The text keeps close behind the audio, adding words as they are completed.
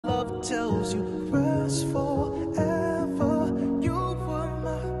love tells you rest forever. You were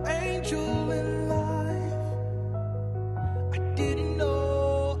my angel in life. I didn't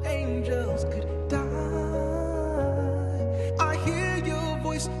know angels could die. I hear your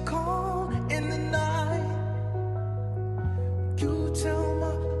voice call in the night. You tell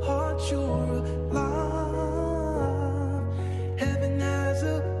my heart you're alive. Heaven has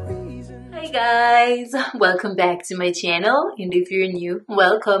a reason. Hi guys, welcome back to my channel, and if you're new,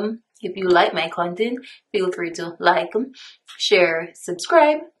 welcome. If you like my content, feel free to like, share,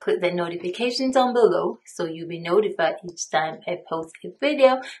 subscribe, click the notification down below so you'll be notified each time I post a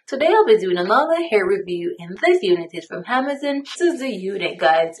video. Today I'll be doing another hair review, and this unit is from Amazon. This is the unit,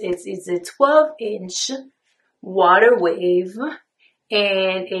 guys. It's a 12-inch water wave, and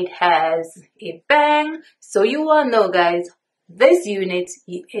it has a bang. So you all know, guys, this unit,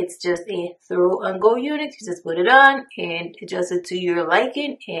 it's just a throw and go unit. You just put it on and adjust it to your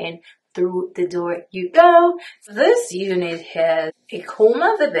liking, and through the door you go. This unit has a comb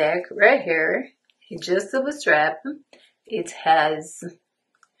at the back right here, adjustable strap. It has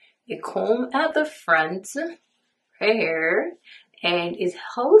a comb at the front right here, and it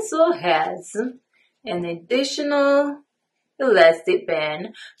also has an additional elastic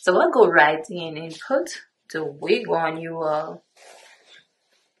band. So I'll go right in and put the wig on, you all.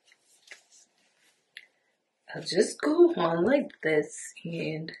 I'll just go on like this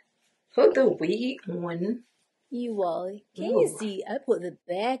and put the wig on. You all, can you see I put the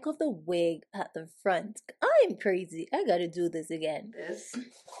back of the wig at the front? I'm crazy. I gotta do this again.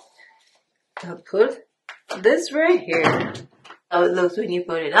 I'll put this right here. How it looks when you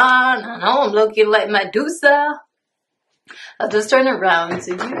put it on. I know I'm looking like Medusa. I'll just turn around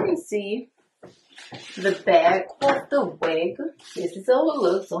so you can see the back of the wig. This is how it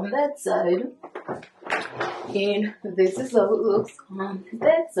looks on that side. And this is how it looks on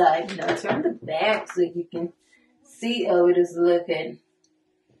that side. Now turn the back so you can see how it is looking.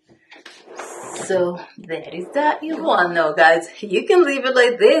 So that is that. You all know, guys, you can leave it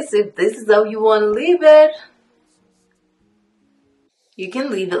like this if this is how you want to leave it. You can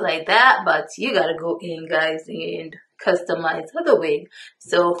leave it like that, but you gotta go in, guys, and customize the wig.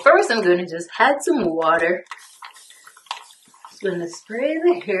 So first I'm gonna just add some water. Just gonna spray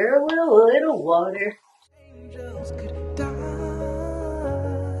the hair with a little water. Angels could die.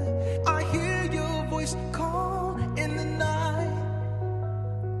 I hear your voice call in the night.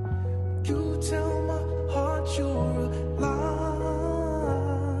 You tell my heart you're alive.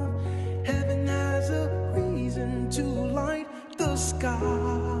 Heaven has a reason to light the sky.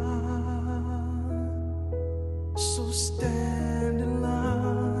 So stand in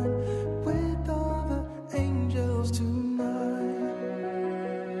line with other angels tonight.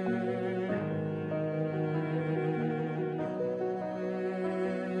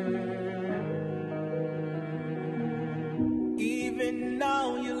 Even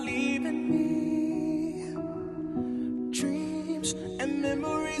now you're leaving me. Dreams and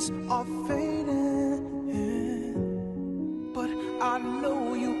memories are fading, but I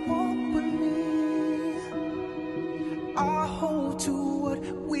know you walk with me. I hold to what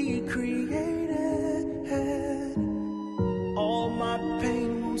we created. All my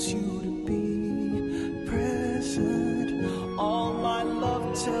pain wants you to be present. All my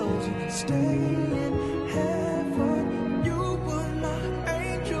love tells you to stay in heaven. You were my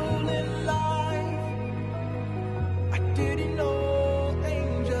angel in life. I didn't know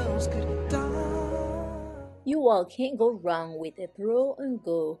angels could die. You all can't go wrong with a throw and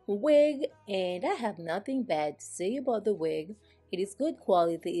go wig, and I have nothing bad to say about the wig. It is good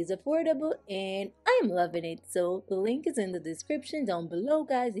quality, is affordable, and I'm loving it. So the link is in the description down below,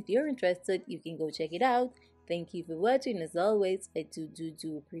 guys. If you're interested, you can go check it out. Thank you for watching. As always, I do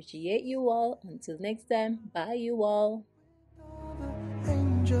appreciate you all. Until next time, bye you all.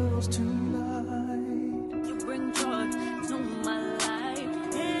 Angels tonight.